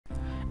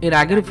এর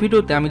আগের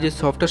ভিডিওতে আমি যে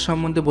সফটওয়্যার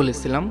সম্বন্ধে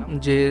বলেছিলাম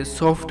যে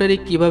সফটওয়্যারে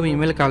কিভাবে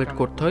ইমেল কালেক্ট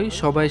করতে হয়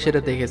সবাই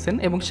সেটা দেখেছেন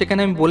এবং সেখানে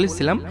আমি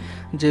বলেছিলাম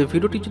যে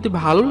ভিডিওটি যদি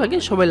ভালো লাগে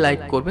সবাই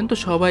লাইক করবেন। তো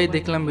সবাই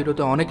দেখলাম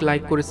ভিডিওতে অনেক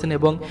লাইক করেছেন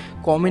এবং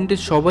কমেন্টে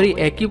সবারই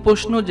একই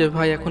প্রশ্ন যে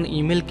ভাই এখন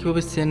ইমেল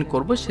কীভাবে সেন্ড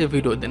করবো সে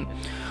ভিডিও দেন।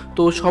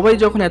 তো সবাই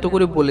যখন এত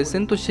করে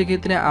বলেছেন তো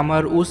সেক্ষেত্রে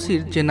আমার উচিত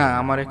যে না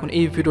আমার এখন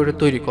এই ভিডিওটা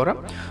তৈরি করা।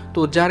 তো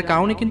যার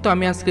কারণে কিন্তু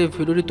আমি আজকে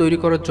ভিডিওটি তৈরি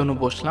করার জন্য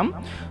বসলাম।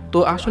 তো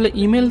আসলে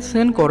ইমেল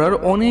সেন্ড করার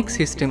অনেক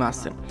সিস্টেম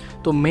আছে।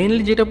 তো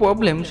মেইনলি যেটা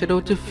প্রবলেম সেটা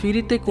হচ্ছে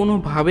ফ্রিতে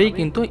কোনোভাবেই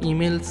কিন্তু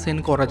ইমেল সেন্ড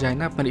করা যায়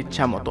না আপনার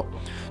ইচ্ছা মতো।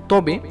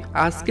 তবে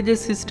আজকে যে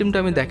সিস্টেমটা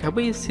আমি দেখাবো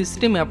এই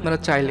সিস্টেমে আপনারা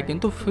চাইলে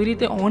কিন্তু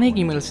ফ্রিতে অনেক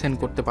ইমেল সেন্ড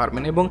করতে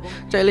পারবেন এবং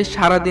চাইলে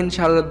সারাদিন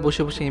সারা রাত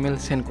বসে বসে ইমেল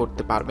সেন্ড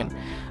করতে পারবেন।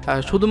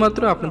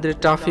 শুধুমাত্র আপনাদের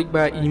ট্রাফিক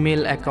বা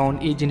ইমেল অ্যাকাউন্ট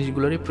এই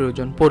জিনিসগুলোরই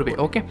প্রয়োজন পড়বে।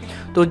 ওকে,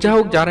 তো যা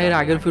হোক, যারা এর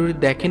আগের ভিডিওটি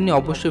দেখেননি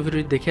অবশ্যই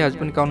ভিডিওটি দেখে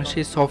আসবেন, কারণ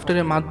সেই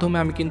সফটওয়্যারের মাধ্যমে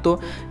আমি কিন্তু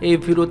এই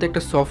ভিডিওতে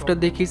একটা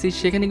সফটওয়্যার দেখিয়েছি।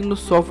 সেখানে কিন্তু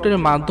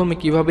সফটওয়্যারের মাধ্যমে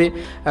কীভাবে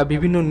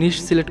বিভিন্ন নিশ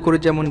সিলেক্ট করে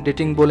যেমন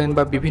ডেটিং বলেন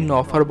বা বিভিন্ন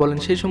অফার বলেন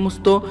সেই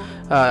সমস্ত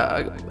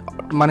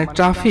মানে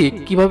ট্রাফিক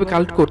কিভাবে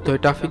কালেক্ট করতে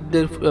হয়,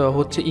 ট্রাফিকদের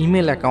হচ্ছে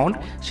ইমেল অ্যাকাউন্ট,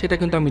 সেটা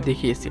কিন্তু আমি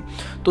দেখিয়েছি।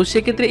 তো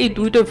সেক্ষেত্রে এই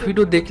দুইটা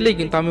ভিডিও দেখলেই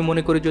কিন্তু আমি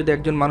মনে করি যদি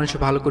একজন মানুষ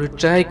ভালো করে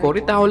ট্রাই করে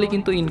তাহলে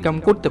কিন্তু ইনকাম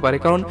করতে পারে,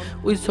 কারণ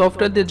ওই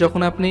সফটওয়্যার দিয়ে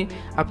যখন আপনি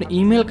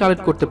ইমেল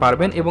কালেক্ট করতে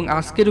পারবেন এবং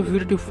আজকের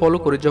ভিডিওটি ফলো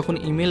করে যখন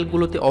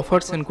ইমেলগুলোতে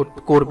অফার সেন্ড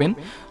করবেন,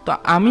 তো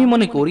আমি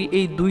মনে করি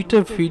এই দুইটা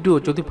ভিডিও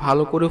যদি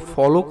ভালো করে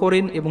ফলো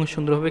করেন এবং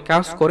সুন্দরভাবে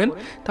কাজ করেন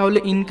তাহলে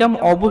ইনকাম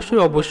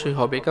অবশ্যই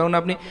হবে। কারণ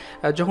আপনি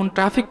যখন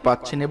ট্রাফিক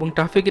পাচ্ছেন এবং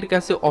ট্রাফিকের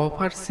কাছে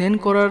অফার সেন্ড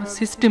করার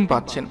সিস্টেম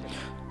পাচ্ছেন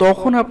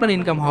তখন আপনার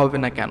ইনকাম হবে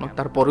না কেন?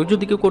 তারপরেও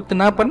যদি কেউ করতে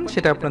না পারেন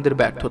সেটা আপনাদের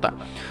ব্যর্থতা।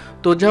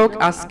 তো যাই হোক,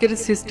 আজকের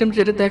সিস্টেম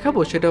যেটা দেখাবো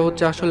সেটা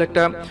হচ্ছে আসলে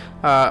একটা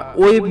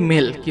ওয়েব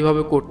মেল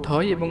কীভাবে করতে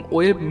হয় এবং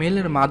ওয়েব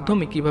মেলের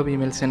মাধ্যমে কীভাবে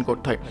ইমেল সেন্ড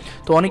করতে হয়।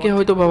 তো অনেকে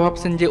হয়তো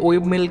ভাবছেন যে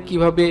ওয়েব মেল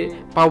কীভাবে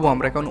পাবো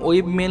আমরা, কারণ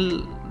ওয়েব মেল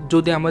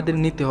যদি আমাদের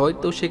নিতে হয়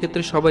তো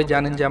সেক্ষেত্রে সবাই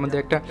জানেন যে আমাদের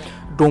একটা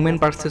ডোমেন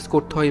পারচেস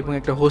করতে হয় এবং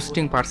একটা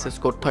হোস্টিং পারচেস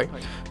করতে হয়।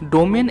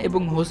 ডোমেন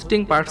এবং হোস্টিং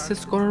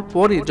পারচেস করার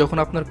পরে যখন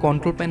আপনার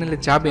কন্ট্রোল প্যানেলে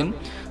যাবেন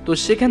তো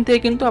সেখান থেকে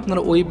কিন্তু আপনার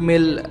ওয়েব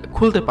মেল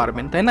খুলতে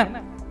পারবেন, তাই না?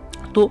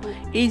 তো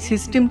এই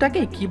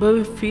সিস্টেমটাকে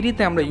কিভাবে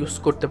ফ্রিতে আমরা ইউজ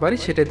করতে পারি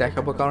সেটাই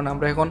দেখাবো, কারণ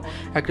আমরা এখন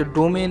একটা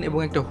ডোমেন এবং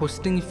একটা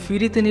হোস্টিং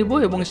ফ্রিতে নেব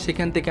এবং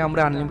সেখান থেকে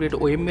আমরা আনলিমিটেড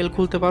ওয়েব মেল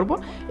খুলতে পারবো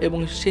এবং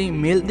সেই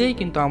মেল দিয়েই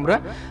কিন্তু আমরা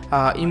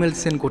ইমেল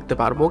সেন্ড করতে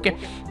পারবো। ওকে,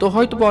 তো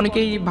হয়তো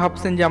অনেকেই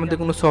ভাবছেন যে আমাদের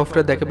কোনো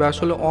সফটওয়্যার দেখাবে,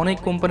 আসলে অনেক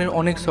কোম্পানির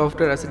অনেক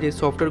সফটওয়্যার আছে যে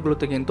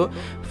সফটওয়্যারগুলোতে কিন্তু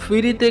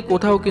ফ্রিতে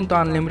কোথাও কিন্তু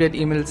আনলিমিটেড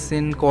ইমেল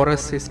সেন্ড করার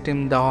সিস্টেম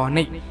দেওয়া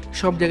নেই,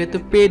 সব জায়গাতে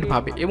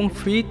পেডভাবে এবং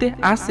ফ্রিতে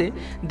আসে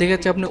দেখা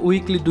যাচ্ছে আপনি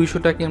উইকলি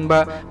 200টা কিংবা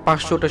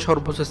 500টা সর্বোচ্চ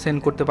সেন্ড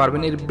করতে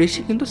পারবেন, এর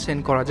বেশি কিন্তু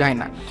সেন্ড করা যায়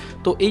না।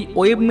 তো এই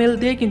ওয়েব মেল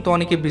দিয়ে কিন্তু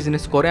অনেকে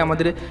বিজনেস করে।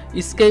 আমাদের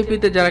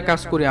স্কাইপিতে যারা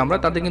কাজ করি আমরা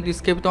তাদের কিন্তু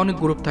স্কাইপিতে অনেক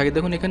গ্রুপ থাকে,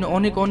 দেখুন এখানে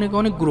অনেক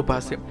গ্রুপ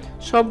আছে,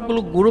 সবগুলো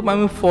গ্রুপ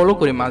আমি ফলো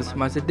করি, মাঝে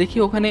মাঝে দেখি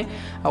ওখানে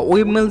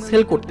ওয়েব মেল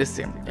সেল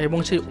করতেছে এবং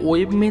সেই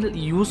ওয়েব মেল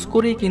ইউজ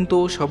করেই কিন্তু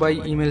সবাই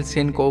ইমেল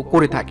সেন্ড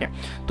করে থাকে।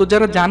 তো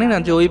যারা জানে না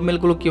যে ওয়েব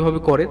মেলগুলো কীভাবে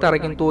করে তারা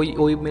কিন্তু ওই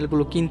ওয়েব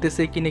মেলগুলো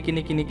কিনতেছে, কিনে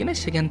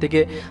সেখান থেকে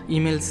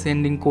ইমেল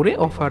সেন্ডিং করে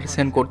অফার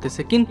সেন্ড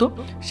করতেছে, কিন্তু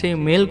সেই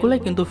মেলগুলো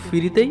কিন্তু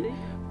ফ্রিতেই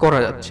করা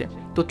যাচ্ছে।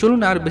 তো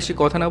চলুন আর বেশি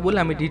কথা না বলে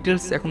আমি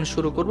ডিটেলস এখন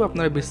শুরু করব,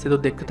 আপনারা বিস্তারিত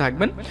দেখতে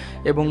থাকবেন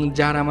এবং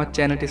যারা আমার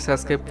চ্যানেলটি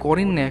সাবস্ক্রাইব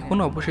করেন না এখন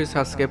অবশ্যই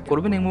সাবস্ক্রাইব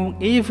করবেন এবং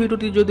এই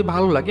ভিডিওটি যদি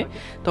ভালো লাগে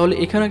তাহলে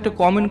এখানে একটা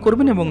কমেন্ট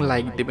করবেন এবং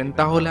লাইক দেবেন,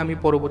 তাহলে আমি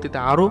পরবর্তীতে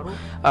আরও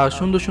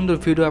সুন্দর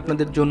ভিডিও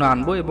আপনাদের জন্য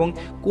আনবো এবং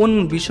কোন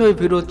বিষয়ে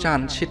ভিডিও চান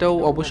সেটাও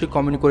অবশ্যই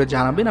কমেন্ট করে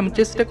জানাবেন, আমি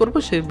চেষ্টা করব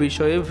সেই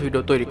বিষয়ে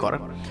ভিডিও তৈরি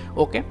করার।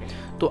 ওকে,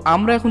 তো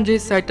আমরা এখন যে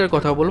সাইটটার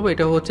কথা বলবো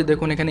এটা হচ্ছে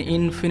দেখুন এখানে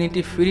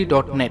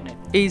infinityfree.net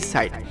এই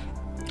সাইট।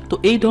 তো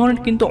এই ধরনের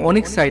কিন্তু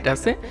অনেক সাইট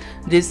আছে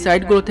যে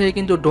সাইটগুলো থেকে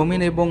কিন্তু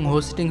ডোমেন এবং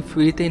হোস্টিং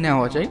ফ্রিতেই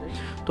নেওয়া যায়।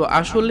 তো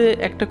আসলে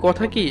একটা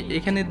কথা কি,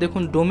 এখানে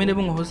দেখুন ডোমেন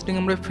এবং হোস্টিং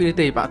আমরা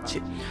ফ্রিতেই পাচ্ছি।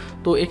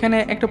 তো এখানে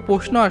একটা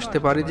প্রশ্ন আসতে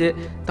পারে যে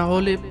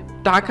তাহলে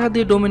টাকা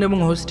দিয়ে ডোমেন এবং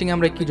হোস্টিং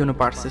আমরা কী জন্য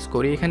পারচেস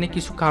করি? এখানে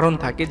কিছু কারণ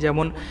থাকে,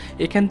 যেমন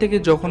এখান থেকে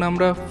যখন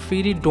আমরা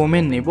ফ্রি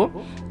ডোমেন নেব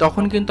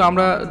তখন কিন্তু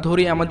আমরা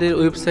ধরি আমাদের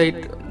ওয়েবসাইট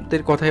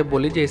কথাই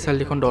বলি যে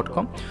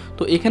srlikhon.com,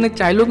 তো এখানে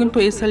চাইলেও কিন্তু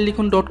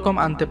srlikhon.com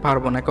আনতে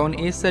পারবো না, কারণ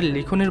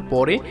srlikhon-এর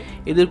পরে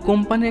এদের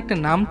কোম্পানির একটা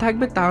নাম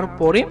থাকবে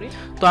তারপরে।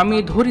 তো আমি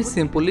ধরি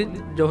সিম্পলি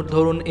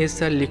ধরুন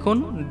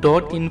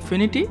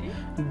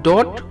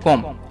srlikhon.infinity.com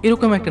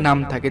এরকম একটা নাম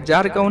থাকে,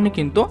 যার কারণে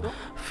কিন্তু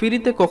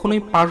ফ্রিতে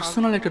কখনোই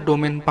পার্সোনাল একটা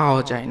ডোমেন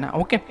পাওয়া যায় না।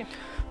 ওকে,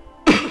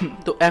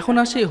 তো এখন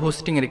আসে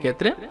হোস্টিংয়ের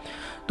ক্ষেত্রে।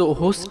 তো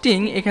হোস্টিং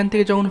এখান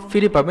থেকে যখন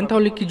ফ্রি পাবেন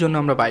তাহলে কি জন্য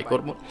আমরা বাই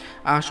করব?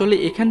 আসলে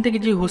এখান থেকে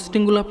যে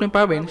হোস্টিংগুলো আপনি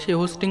পাবেন সেই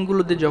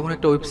হোস্টিংগুলো দিয়ে যখন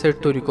একটা ওয়েবসাইট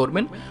তৈরি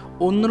করবেন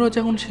অন্যরা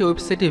যখন সেই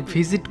ওয়েবসাইটে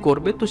ভিজিট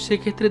করবে তো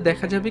সেক্ষেত্রে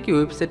দেখা যাবে কি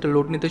ওয়েবসাইটটা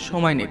লোড নিতে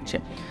সময় নিচ্ছে,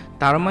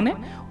 তার মানে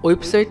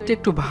ওয়েবসাইটটা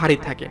একটু ভারী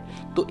থাকে।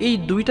 তো এই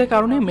দুইটা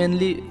কারণে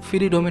মেনলি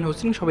ফ্রি ডোমেন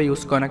হোস্টিং সবাই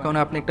ইউজ করে না, কারণ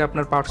আপনি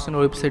আপনার পার্সোনাল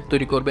ওয়েবসাইট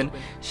তৈরি করবেন,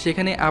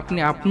 সেখানে আপনি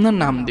আপনার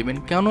নাম দেবেন,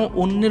 কেন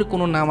অন্যের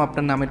কোনো নাম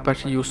আপনার নামের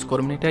পাশে ইউজ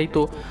করবেন, এটাই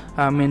তো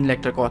মেনলি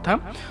একটা কথা।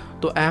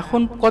 তো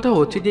এখন কথা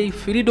হচ্ছে যে এই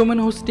ফ্রি ডোমেন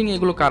হোস্টিং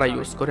এগুলো কারা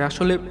ইউজ করে?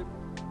 আসলে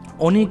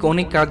অনেক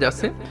অনেক কাজ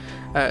আছে,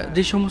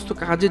 যে সমস্ত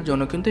কাজের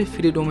জন্য কিন্তু এই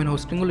ফ্রি ডোমেন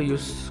হোস্টিংগুলো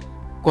ইউজ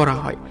করা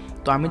হয়।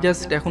 তো আমি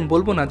জাস্ট এখন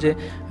বলবো না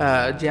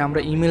যে আমরা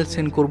ইমেল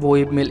সেন্ড করবো,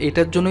 ওয়েবমেল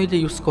এটার জন্যই যে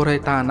ইউজ করা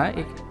হয় তা না,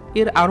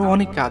 এর আরও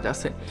অনেক কাজ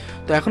আছে।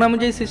 তো এখন আমি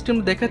যে সিস্টেম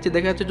দেখা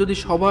যাচ্ছে যদি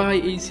সবাই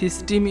এই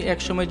সিস্টেমই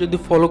একসময় যদি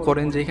ফলো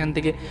করেন, যে এখান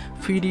থেকে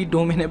ফ্রি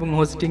ডোমেন এবং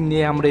হোস্টিং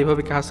নিয়ে আমরা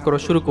এইভাবে কাজ করা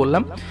শুরু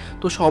করলাম,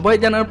 তো সবাই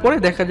জানার পরে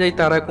দেখা যায়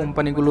তারা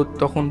কোম্পানিগুলো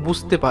তখন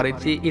বুঝতে পারে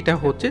যে এটা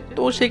হচ্ছে,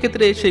 তো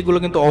সেক্ষেত্রে সেগুলো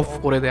কিন্তু অফ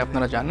করে দেয়,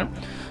 আপনারা জানেন।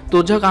 তো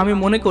যাক, আমি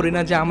মনে করি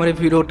না যে আমার এই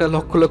ভিডিওটা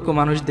লক্ষ লক্ষ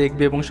মানুষ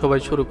দেখবে এবং সবাই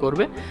শুরু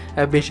করবে।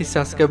 বেশি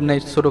সাবস্ক্রাইব নাই,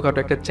 ছোটোখাটো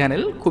একটা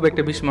চ্যানেল, খুব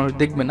একটা বেশি মানুষ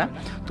দেখবে না।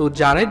 তো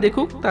যারাই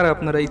দেখুক তারা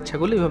আপনারা ইচ্ছা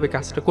করলে এইভাবে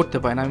কাজটা করতে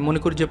পারেন, আমি মনে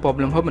করি যে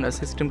প্রবলেম হবে না,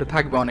 সিস্টেমটা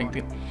থাকবে অনেক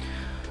দিন।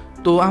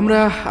 তো আমরা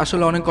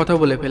আসলে অনেক কথা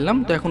বলে ফেললাম,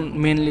 তো এখন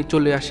মেনলি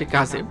চলে আসি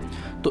কাজে।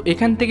 তো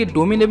এখান থেকে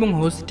ডোমেন এবং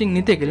হোস্টিং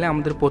নিতে গেলে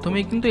আমাদের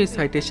প্রথমেই কিন্তু এই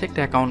সাইটে এসে একটা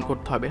অ্যাকাউন্ট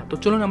করতে হবে। তো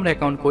চলুন আমরা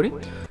অ্যাকাউন্ট করি,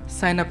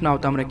 সাইন আপ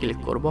নাওতে আমরা ক্লিক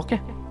করবো। ওকে,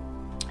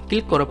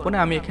 ক্লিক করার পরে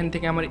আমি এখান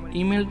থেকে আমার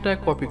ইমেলটা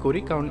কপি করি,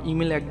 কারণ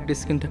ইমেল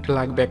অ্যাড্রেস কিন্তু একটা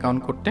লাগবে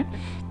অ্যাকাউন্ট করতে।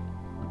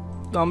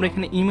 তো আমরা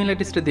এখানে ইমেল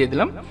অ্যাড্রেসটা দিয়ে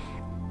দিলাম।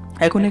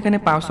 এখন এখানে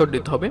পাসওয়ার্ড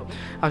দিতে হবে,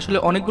 আসলে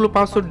অনেকগুলো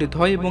পাসওয়ার্ড দিতে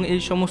হয় এবং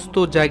এই সমস্ত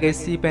জায়গায়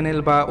সি প্যানেল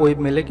বা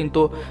ওয়েবমেলে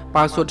কিন্তু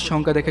পাসওয়ার্ড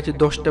সংখ্যা দেখাচ্ছে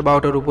 10টা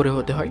 12টার উপরে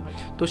হতে হয়।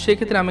 তো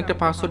সেক্ষেত্রে আমি একটা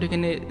পাসওয়ার্ড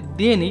এখানে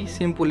দিয়ে নিই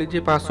সিম্পলি, যে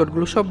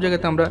পাসওয়ার্ডগুলো সব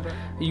জায়গাতে আমরা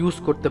ইউজ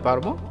করতে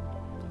পারবো।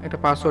 একটা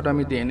পাসওয়ার্ড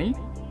আমি দিয়ে নিই,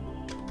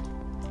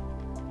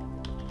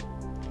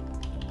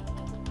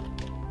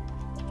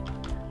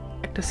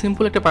 একটা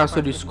সিম্পল একটা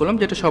পাসওয়ার্ড ইউজ করলাম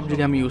যেটা সব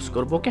জায়গায় আমি ইউজ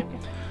করবো। ওকে,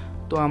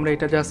 তো আমরা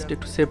এটা জাস্ট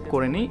একটু সেভ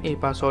করে নিই। এই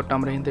পাসওয়ার্ডটা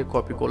আমরা এখান থেকে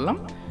কপি করলাম,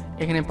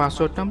 এখানে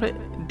পাসওয়ার্ডটা আমরা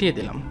দিয়ে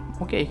দিলাম।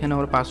 ওকে, এখানে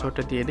আমরা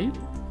পাসওয়ার্ডটা দিয়ে দিই।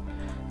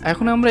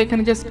 এখন আমরা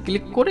এখানে জাস্ট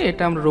ক্লিক করে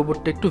এটা আমরা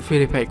রোবটটা একটু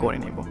ভেরিফাই করে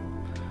নেব।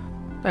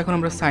 তো এখন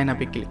আমরা সাইন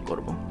আপে ক্লিক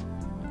করব।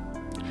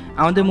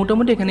 আমাদের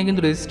মোটামুটি এখানে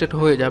কিন্তু রেজিস্টার্ড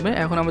হয়ে যাবে।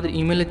 এখন আমাদের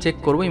ইমেলে চেক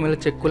করব, ইমেলে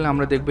চেক করলে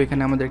আমরা দেখবো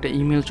এখানে আমাদের একটা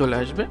ইমেল চলে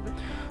আসবে।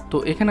 তো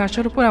এখানে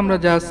আসার পর আমরা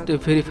জাস্ট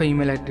ভেরিফাই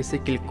ইমেল অ্যাড্রেসে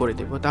ক্লিক করে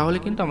দেবো, তাহলে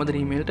কিন্তু আমাদের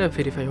ইমেলটা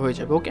ভেরিফাই হয়ে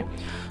যাবে। ওকে,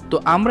 তো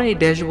আমরা এই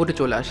ড্যাশবোর্ডে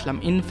চলে আসলাম,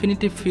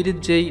 ইনফিনিটি ফ্রির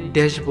যেই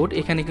ড্যাশবোর্ড,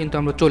 এখানে কিন্তু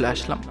আমরা চলে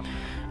আসলাম।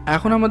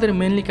 এখন আমাদের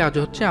মেনলি কাজ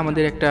হচ্ছে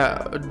আমাদের একটা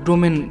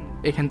ডোমেন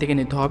এখান থেকে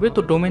নিতে হবে। তো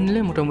ডোমেন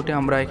নিলে মোটামুটি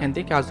আমরা এখান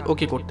থেকে কাজ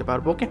ওকে করতে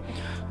পারবো। ওকে,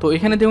 তো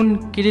এখানে দেখুন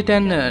ক্রিয়েট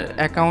অ্যান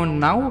অ্যাকাউন্ট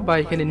নাও বা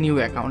এখানে নিউ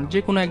অ্যাকাউন্ট, যে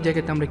কোনো এক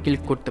জায়গাতে আমরা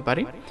ক্লিক করতে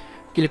পারি।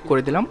 ক্লিক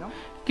করে দিলাম।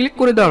 ক্লিক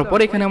করে দেওয়ার পর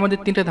এখানে আমাদের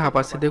 3টা ধাপ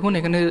আছে, দেখুন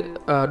এখানে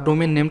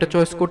ডোমেন নেমটা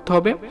চয়েস করতে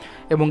হবে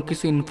এবং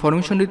কিছু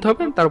ইনফরমেশন দিতে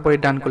হবে, তারপরে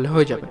ডান করলে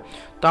হয়ে যাবে।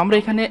 তো আমরা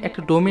এখানে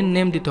একটা ডোমেন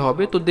নেম দিতে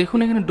হবে। তো দেখুন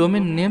এখানে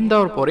ডোমেন নেম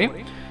দেওয়ার পরে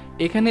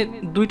এখানে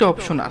 2টা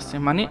অপশন আছে,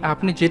 মানে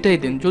আপনি যেটাই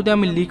দিন, যদি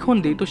আমি লিখন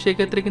দিই তো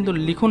সেক্ষেত্রে কিন্তু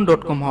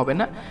লিখন.com হবে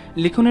না,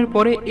 লিখনের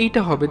পরে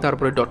এইটা হবে,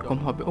 তারপরে .com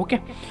হবে। ওকে,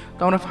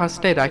 তো আমরা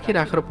ফার্স্টটাই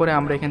রাখার পরে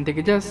আমরা এখান থেকে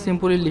জাস্ট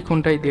সিম্পলি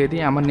লিখনটাই দিয়ে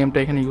দিই, আমার নেমটা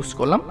এখানে ইউজ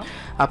করলাম।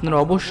 আপনারা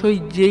অবশ্যই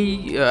যেই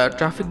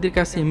ট্রাফিকদের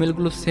কাছে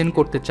ইমেলগুলো সেন্ড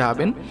করতে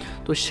চাবেন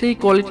তো সেই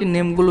কোয়ালিটির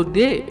নেমগুলো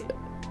দিয়ে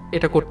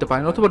এটা করতে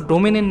পারেন, অথবা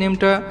ডোমেনের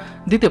নেমটা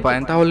দিতে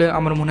পারেন, তাহলে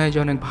আমার মনে হয় যে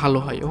অনেক ভালো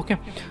হয়। ওকে,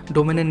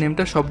 ডোমেনের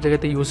নেমটা সব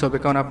জায়গাতে ইউজ হবে,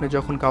 কারণ আপনি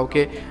যখন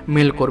কাউকে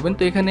মেল করবেন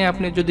তো এখানে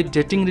আপনি যদি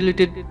ডেটিং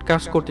রিলেটেড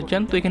কাজ করতে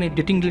চান তো এখানে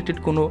ডেটিং রিলেটেড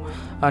কোনো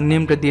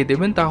নেমটা দিয়ে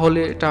দেবেন,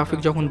 তাহলে ট্রাফিক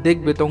যখন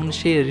দেখবে তখন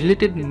সেই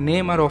রিলেটেড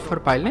নেম আর অফার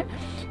পাইলে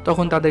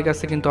তখন তাদের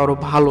কাছে কিন্তু আরও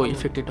ভালো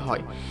ইফেক্টেড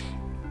হয়।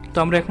 তো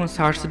আমরা এখন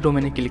সার্চ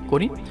ডোমেনে ক্লিক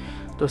করি।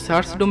 তো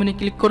সার্চ ডোমেনে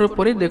ক্লিক করার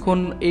পরে দেখুন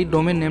এই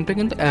ডোমেন নেমটা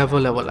কিন্তু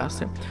অ্যাভেলেবল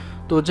আছে।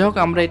 তো যাই হোক,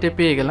 আমরা এটা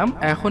পেয়ে গেলাম।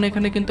 এখন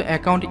এখানে কিন্তু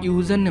অ্যাকাউন্ট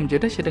ইউজার নেম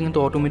যেটা, সেটা কিন্তু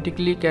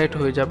অটোমেটিকলি ক্রিয়েট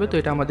হয়ে যাবে, তো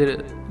এটা আমাদের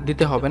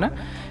দিতে হবে না।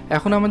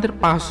 এখন আমাদের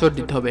পাসওয়ার্ড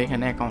দিতে হবে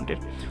এখানে অ্যাকাউন্টের।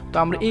 তো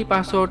আমরা এই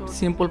পাসওয়ার্ড,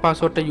 সিম্পল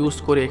পাসওয়ার্ডটা ইউজ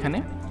করে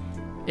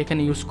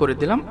এখানে ইউজ করে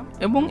দিলাম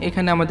এবং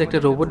এখানে আমাদের একটা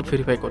রোবট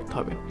ভেরিফাই করতে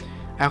হবে।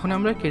 এখন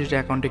আমরা ক্রেডিট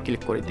অ্যাকাউন্টে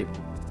ক্লিক করে দিব।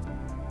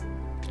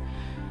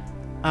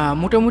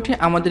 মোটামুটি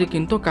আমাদের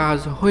কিন্তু কাজ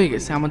হয়ে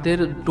গেছে, আমাদের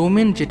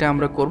ডোমেন যেটা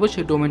আমরা করব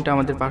সেই ডোমেনটা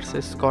আমাদের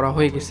পারচেস করা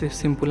হয়ে গেছে।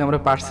 সিম্পলি আমরা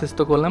পারচেস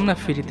তো করলাম না,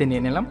 ফ্রিতে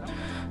নিয়ে নিলাম।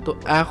 তো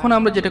এখন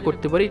আমরা যেটা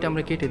করতে পারি, এটা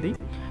আমরা কেটে দিই,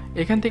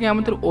 এখান থেকে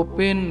আমাদের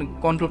ওপেন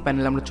কন্ট্রোল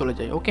প্যানেল আমরা চলে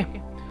যাই। ওকে,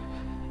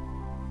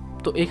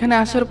 তো এখানে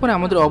আসার পরে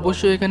আমাদের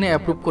অবশ্যই এখানে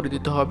অ্যাপ্রুভ করে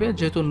দিতে হবে,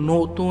 যেহেতু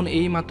নতুন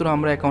এই মাত্র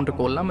আমরা অ্যাকাউন্টে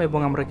করলাম এবং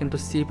আমরা কিন্তু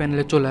সি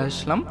প্যানেলে চলে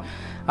আসলাম।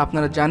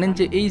 আপনারা জানেন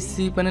যে এই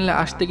সি প্যানেলে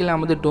আসতে গেলে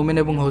আমাদের ডোমেন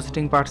এবং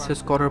হোস্টিং পারচেস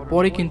করার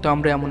পরে কিন্তু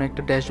আমরা এমন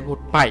একটা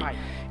ড্যাশবোর্ড পাই,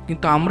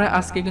 কিন্তু আমরা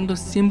আজকে কিন্তু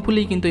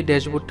সিম্পলি কিন্তু এই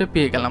ড্যাশবোর্ডটা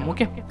পেয়ে গেলাম।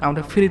 ওকে,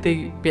 আমরা ফ্রিতেই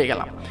পেয়ে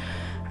গেলাম।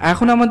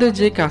 এখন আমাদের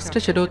যে কাজটা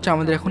সেটা হচ্ছে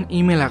আমাদের এখন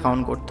ইমেল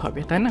অ্যাকাউন্ট করতে হবে,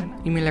 তাই না?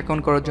 ইমেল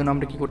অ্যাকাউন্ট করার জন্য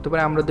আমরা কি করতে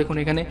পারি, আমরা দেখুন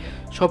এখানে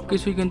সব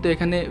কিছুই কিন্তু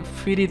এখানে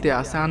ফ্রিতে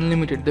আছে,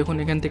 আনলিমিটেড। দেখুন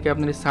এখান থেকে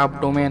আপনার সাব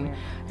ডোমেন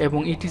এবং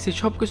ইটিসি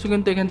সব কিছু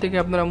কিন্তু এখান থেকে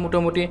আপনারা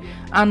মোটামুটি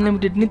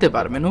আনলিমিটেড নিতে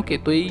পারবেন। ওকে,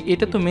 তো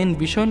এটা তো মেন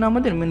বিষয় না,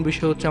 আমাদের মেন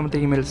বিষয় হচ্ছে আমাদের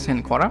ইমেল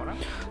সেন্ড করা।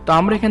 তো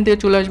আমরা এখান থেকে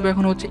চলে আসবো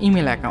এখন হচ্ছে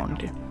ইমেল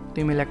অ্যাকাউন্টে। তো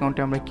ইমেল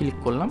অ্যাকাউন্টে আমরা ক্লিক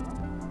করলাম।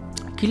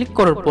 ক্লিক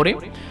করার পরে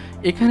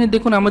এখানে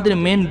দেখুন আমাদের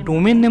মেন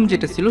ডোমেন নেম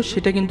যেটা ছিল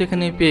সেটা কিন্তু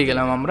এখানে পেয়ে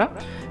গেলাম আমরা।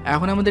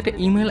 এখন আমাদের একটা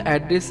ইমেল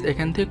অ্যাড্রেস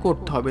এখান থেকে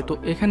করতে হবে। তো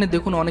এখানে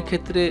দেখুন অনেক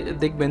ক্ষেত্রে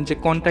দেখবেন যে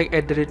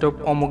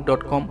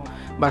contact@omuk.com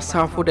বা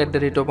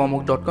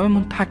support@omuk.com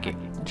এমন থাকে।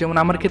 যেমন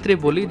আমার ক্ষেত্রে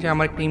বলি যে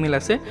আমার একটা ইমেল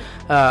আছে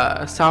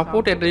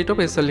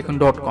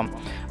support@likhon.com,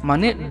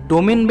 মানে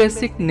ডোমেন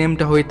বেসিক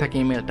নেমটা হয়ে থাকে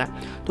ইমেলটা।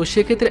 তো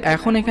সেক্ষেত্রে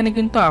এখন এখানে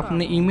কিন্তু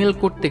আপনি ইমেল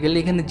করতে গেলে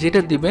এখানে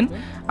যেটা দিবেন,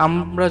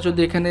 আমরা যদি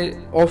এখানে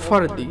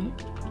অফার দিই,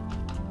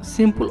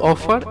 সিম্পল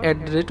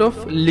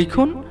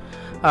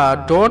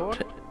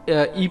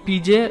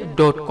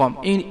offer@likhon.epj.com,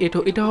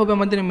 এটা হবে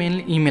আমাদের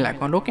মেইনলি ইমেল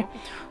অ্যাকাউন্ট। ওকে,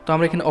 তো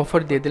আমরা এখানে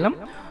অফার দিয়ে দিলাম,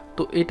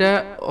 তো এটা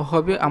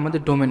হবে আমাদের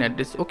ডোমেন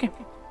অ্যাড্রেস। ওকে,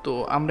 তো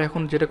আমরা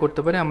এখন যেটা করতে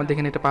পারি, আমাদের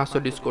এখানে একটা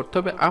পাসওয়ার্ড ইউজ করতে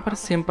হবে, আবার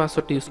সেম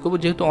পাসওয়ার্ডটা ইউজ করবো,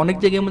 যেহেতু অনেক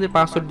জায়গায় আমাদের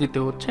পাসওয়ার্ড দিতে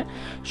হচ্ছে,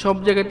 সব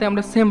জায়গাতে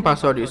আমরা সেম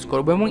পাসওয়ার্ড ইউজ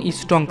করবো এবং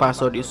স্ট্রং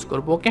পাসওয়ার্ড ইউজ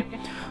করবো। ওকে,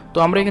 তো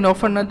আমরা এখানে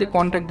অফার না দিয়ে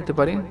কন্ট্যাক্ট দিতে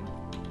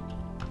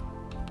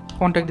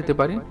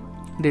পারি,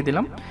 দিয়ে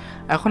দিলাম।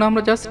 এখন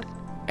আমরা জাস্ট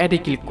অ্যাডে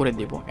ক্লিক করে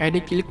দেবো। অ্যাডে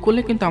ক্লিক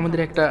করলে কিন্তু আমাদের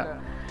একটা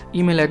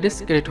ইমেল অ্যাড্রেস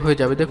ক্রিয়েট হয়ে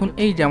যাবে। দেখুন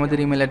এই যে আমাদের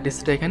ইমেল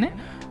অ্যাড্রেসটা এখানে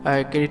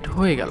ক্রিয়েট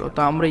হয়ে গেল। তো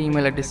আমরা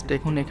ইমেল অ্যাড্রেসটা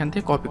এখন এখান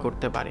থেকে কপি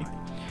করতে পারি,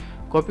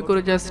 কপি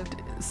করে জাস্ট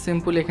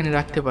সিম্পল এখানে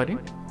রাখতে পারি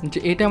যে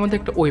এটা আমাদের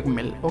একটা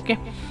ওয়েবমেল। ওকে,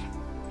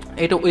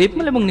 এটা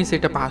ওয়েবমেল এবং নিচে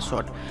একটা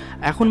পাসওয়ার্ড।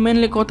 এখন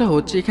মেনলি কথা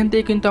হচ্ছে এখান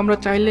থেকে কিন্তু আমরা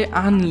চাইলে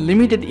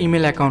আনলিমিটেড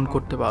ইমেল অ্যাকাউন্ট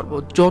করতে পারবো,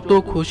 যত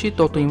খুশি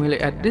তত ইমেল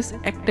অ্যাড্রেস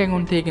একটা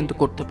অ্যাকাউন্ট থেকে কিন্তু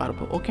করতে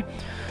পারবো। ওকে,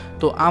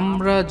 তো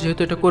আমরা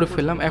যেহেতু এটা করে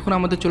ফেললাম, এখন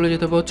আমাদের চলে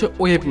যেতে হবে হচ্ছে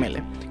ওয়েবমেলে,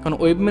 কারণ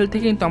ওয়েবমেল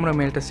থেকে কিন্তু আমরা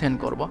মেলটা সেন্ড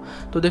করব।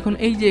 তো দেখুন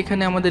এই যে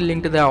এখানে আমাদের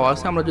লিঙ্কটা দেওয়া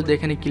আছে, আমরা যদি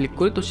এখানে ক্লিক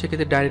করি তো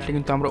সেক্ষেত্রে ডাইরেক্টলি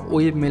কিন্তু আমরা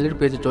ওয়েবমেলের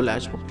পেজে চলে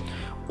আসবো।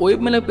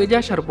 ওয়েবমেলের পেজে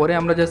আসার পরে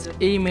আমরা জাস্ট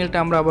এই মেলটা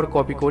আমরা আবার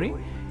কপি করি,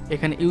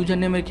 এখানে ইউজার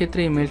নেমের ক্ষেত্রে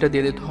এই মেলটা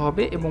দিয়ে দিতে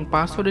হবে এবং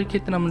পাসওয়ার্ডের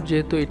ক্ষেত্রে আমরা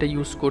যেহেতু এটা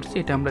ইউজ করছি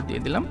এটা আমরা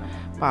দিয়ে দিলাম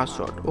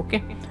পাসওয়ার্ড। ওকে,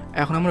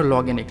 এখন আমরা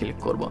লগ ইনে ক্লিক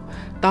করব,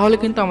 তাহলে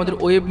কিন্তু আমাদের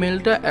ওয়েব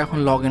মেলটা এখন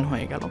লগ ইন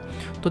হয়ে গেল।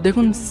 তো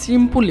দেখুন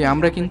সিম্পলি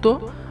আমরা কিন্তু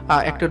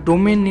একটা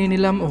ডোমেন নিয়ে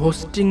নিলাম,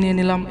 হোস্টিং নিয়ে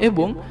নিলাম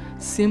এবং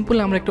সিম্পলি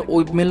আমরা একটা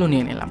ওয়েবমেলও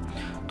নিয়ে নিলাম।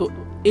 তো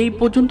এই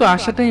পর্যন্ত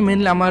আসাটাই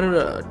মেনলি আমার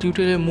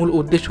টিউটোরিয়ালের মূল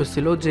উদ্দেশ্য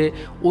ছিল যে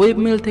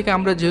ওয়েবমেল থেকে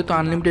আমরা যেহেতু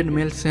আনলিমিটেড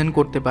মেল সেন্ড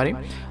করতে পারি,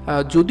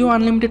 যদিও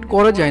আনলিমিটেড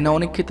করা যায় না,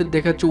 অনেক ক্ষেত্রে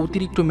দেখা যাচ্ছে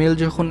অতিরিক্ত মেল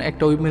যখন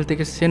একটা ওয়েবমেল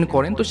থেকে সেন্ড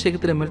করেন তো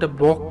সেক্ষেত্রে মেলটা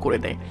ব্লক করে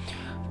দেয়।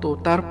 তো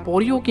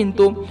তারপরেও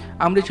কিন্তু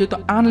আমরা যেহেতু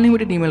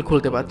আনলিমিটেড ইমেল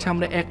খুলতে পারছি,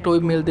 আমরা একটা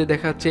ওয়েবমেল দিয়ে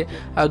দেখা যাচ্ছে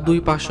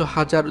 200, 500,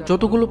 1000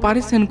 যতগুলো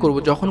পারি সেন্ড করব।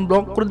 যখন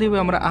ব্লক করে দেবে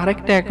আমরা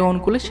আরেকটা অ্যাকাউন্ট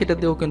খুলে সেটা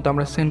দিয়েও কিন্তু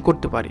আমরা সেন্ড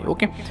করতে পারি।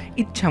 ওকে,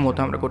 ইচ্ছা মতো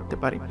আমরা করতে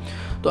পারি।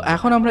 তো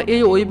এখন আমরা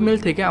এই ওয়েবমেল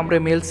থেকে আমরা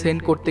মেল সেন্ড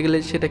করতে গেলে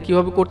সেটা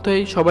কীভাবে করতে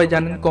হয় সবাই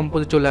জানেন,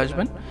 কম্পোজে চলে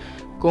আসবেন।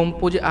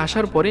 কম্পোজে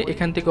আসার পরে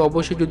এখান থেকে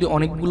অবশ্যই যদি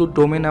অনেকগুলো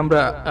ডোমেন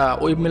আমরা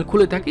ওয়েবমেল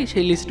খুলে থাকি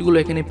সেই লিস্টগুলো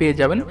এখানে পেয়ে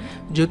যাবেন।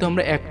 যেহেতু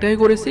আমরা একটাই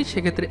করেছি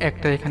সেক্ষেত্রে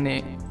একটা এখানে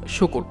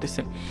শো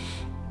করতেছে।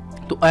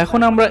 তো এখন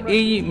আমরা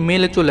এই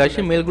মেলে চলে আসি,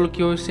 মেলগুলো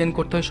কীভাবে সেন্ড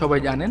করতে হয় সবাই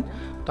জানেন।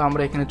 তো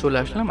আমরা এখানে চলে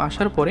আসলাম,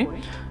 আসার পরে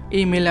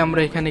এই মেলে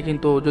আমরা এখানে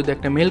কিন্তু যদি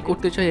একটা মেল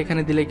করতে চাই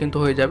এখানে দিলেই কিন্তু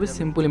হয়ে যাবে,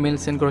 সিম্পলি মেল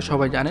সেন্ড করা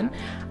সবাই জানেন।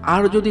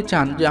 আর যদি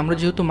চান যে আমরা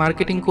যেহেতু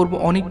মার্কেটিং করব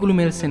অনেকগুলো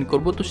মেল সেন্ড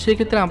করব, তো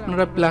সেক্ষেত্রে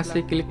আপনারা প্লাসে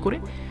ক্লিক করে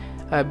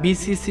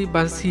বিসিসি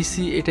বা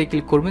সিসি এটাই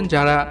ক্লিক করবেন।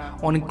 যারা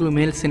অনেকগুলো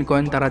মেল সেন্ড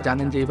করেন তারা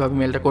জানেন যে এইভাবে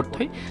মেলটা করতে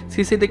হয়।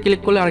 সিসিতে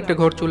ক্লিক করলে আরেকটা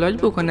ঘর চলে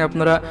আসবে, ওখানে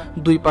আপনারা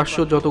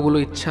 200-500 যতগুলো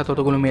ইচ্ছা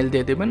ততগুলো মেল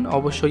দিয়ে দেবেন।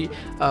 অবশ্যই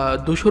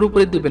 200-র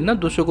উপরে দেবেন না,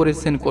 200 করে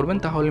সেন্ড করবেন,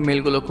 তাহলে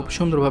মেলগুলো খুব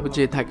সুন্দরভাবে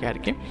যেয়ে থাকে আর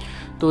কি।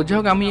 তো যাই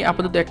হোক, আমি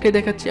আপাতত একটাই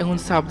দেখাচ্ছি, এখন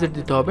সাবজেক্ট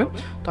দিতে হবে।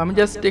 তো আমি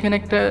জাস্ট এখানে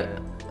একটা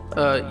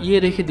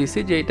রেখে দিয়েছি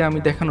যে এটা আমি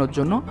দেখানোর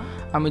জন্য।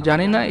 আমি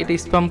জানি না এটা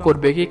স্প্যাম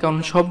করবে কি, কারণ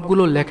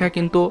সবগুলো লেখা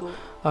কিন্তু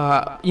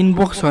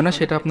ইনবক্স হয় না,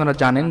 সেটা আপনারা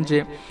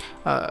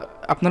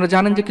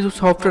জানেন যে কিছু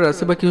সফটওয়্যার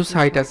আছে বা কিছু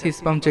সাইট আছে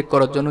স্প্যাম চেক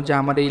করার জন্য যে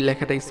আমার এই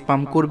লেখাটা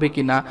স্প্যাম করবে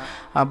কি না,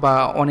 বা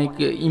অনেক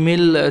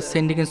ইমেল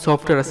সেন্ডিংয়ের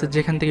সফটওয়্যার আছে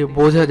যেখান থেকে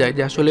বোঝা যায়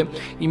যে আসলে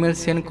ইমেল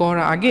সেন্ড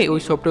করার আগে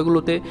ওই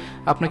সফটওয়্যারগুলোতে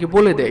আপনাকে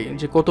বলে দেয়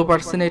যে কত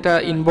পার্সেন্ট এটা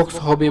ইনবক্স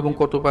হবে এবং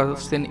কত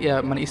পার্সেন্ট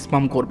মানে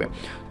স্প্যাম করবে।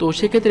 তো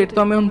সেক্ষেত্রে এটা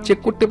তো আমি এখন চেক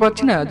করতে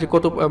পারছি না যে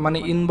কত মানে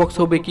ইনবক্স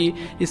হবে কি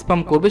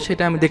স্প্যাম করবে,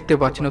 সেটা আমি দেখতে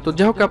পাচ্ছি না। তো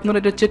যাই হোক, আপনারা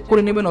এটা চেক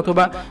করে নেবেন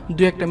অথবা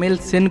 2-1টা মেল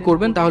সেন্ড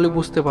করবেন, তাহলে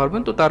বুঝতে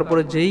পারবেন। তো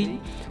তারপরে যেই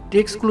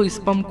টেক্সটগুলো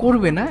স্প্যাম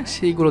করবে না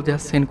সেইগুলো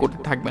জাস্ট সেন্ড করতে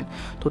থাকবেন।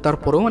 তো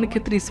তারপরেও অনেক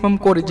ক্ষেত্রে স্প্যাম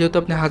করে, যেহেতু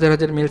আপনি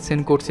হাজার মেল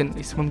সেন্ড করছেন,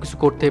 স্প্যাম কিছু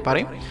করতেই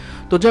পারে।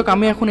 তো যাক,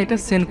 আমি এখন এটা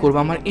সেন্ড করবো,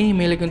 আমার এই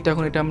মেলে কিন্তু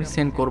এখন এটা আমি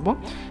সেন্ড করব।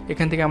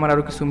 এখান থেকে আমার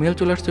আরও কিছু মেল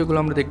চলে আসছে, ওইগুলো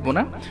আমরা দেখবো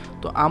না।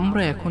 তো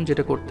আমরা এখন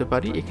যেটা করতে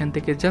পারি, এখান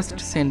থেকে জাস্ট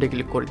সেন্ডে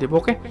ক্লিক করে দেবো।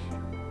 ওকে,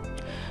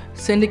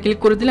 সেন্ডে ক্লিক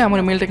করে দিলে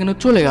আমার মেলটা কিন্তু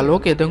চলে গেল।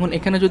 ওকে, দেখুন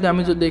এখানে যদি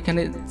আমি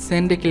এখানে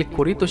সেন্ডে ক্লিক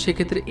করি তো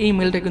সেক্ষেত্রে এই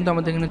মেলটা কিন্তু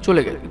আমাদের এখানে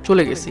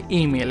চলে গেছে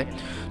এই মেলে।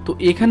 তো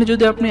এখানে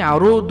যদি আপনি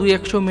আরও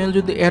 200-100 মেল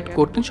যদি অ্যাড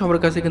করতেন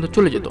সবার কাছে কিন্তু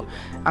চলে যেত।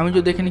 আমি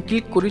যদি এখানে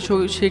ক্লিক করি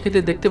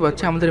সেক্ষেত্রে দেখতে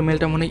পাচ্ছি আমাদের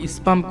মেলটা মনে হয়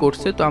স্প্যাম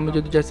করছে। তো আমি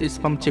যদি জাস্ট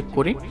স্প্যাম চেক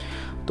করি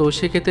তো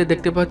সেক্ষেত্রে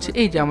দেখতে পাচ্ছি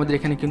এই যে আমাদের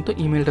এখানে কিন্তু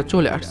ইমেলটা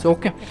চলে আসছে।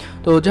 ওকে,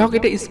 তো যাই হোক,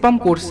 এটা স্প্যাম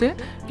করছে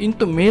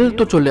কিন্তু মেল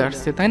তো চলে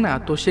আসছে, তাই না?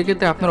 তো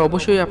সেক্ষেত্রে আপনারা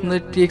অবশ্যই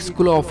আপনাদের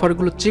টেক্সটগুলো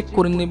অফারগুলো চেক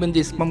করে নেবেন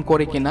যে স্প্যাম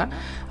করে কিনা,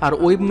 আর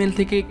ওয়েব মেল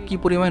থেকে কি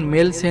পরিমাণ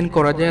মেল সেন্ড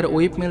করা যায়। আর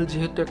ওয়েব মেল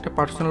যেহেতু একটা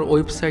পার্সোনাল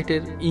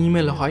ওয়েবসাইটের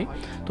ইমেল হয়,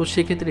 তো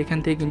সেক্ষেত্রে এখান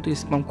থেকে কিন্তু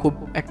স্প্যাম খুব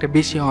একটা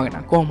বেশি হয় না,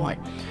 কম হয়।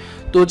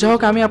 তো যাই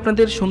হোক, আমি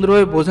আপনাদের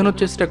সুন্দরভাবে বোঝানোর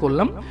চেষ্টা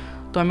করলাম।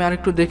 তো আমি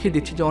আরেকটু দেখিয়ে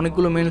দিচ্ছি যে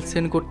অনেকগুলো মেল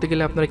সেন্ড করতে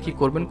গেলে আপনারা কি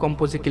করবেন।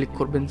 কম্পোজে ক্লিক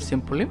করবেন,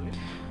 সিম্পলি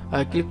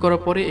ক্লিক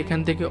করার পরে এখান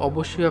থেকে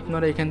অবশ্যই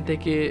আপনারা এখান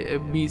থেকে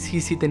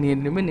বিসিসিতে নিয়ে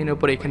নেবেন, নেওয়ার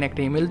পরে এখানে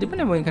একটা ইমেল দেবেন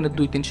এবং এখানে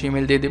 2-300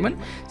 ইমেল দিয়ে দেবেন,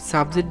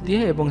 সাবজেক্ট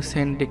দিয়ে এবং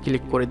সেন্ডে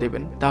ক্লিক করে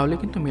দেবেন, তাহলে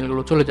কিন্তু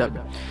মেলগুলো চলে যাবে।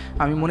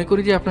 আমি মনে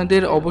করি যে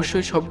আপনাদের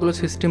অবশ্যই সবগুলো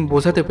সিস্টেম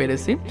বোঝাতে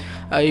পেরেছি।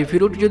 এই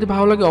ভিডিওটি যদি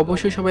ভালো লাগে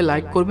অবশ্যই সবাই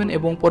লাইক করবেন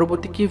এবং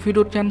পরবর্তী কী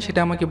ভিডিও চান সেটা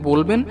আমাকে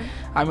বলবেন।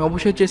 আমি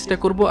অবশ্যই চেষ্টা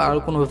করব আর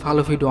কোনো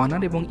ভালো ভিডিও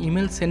আনার, এবং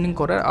ইমেল সেন্ডিং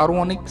করার আরও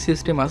অনেক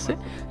সিস্টেম আছে,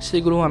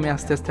 সেগুলো আমি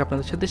আস্তে আস্তে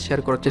আপনাদের সাথে শেয়ার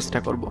করার চেষ্টা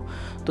করব।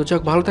 তো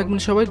যাক, ভালো থাকবেন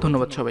সবাই,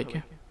 ধন্যবাদ সবাইকে।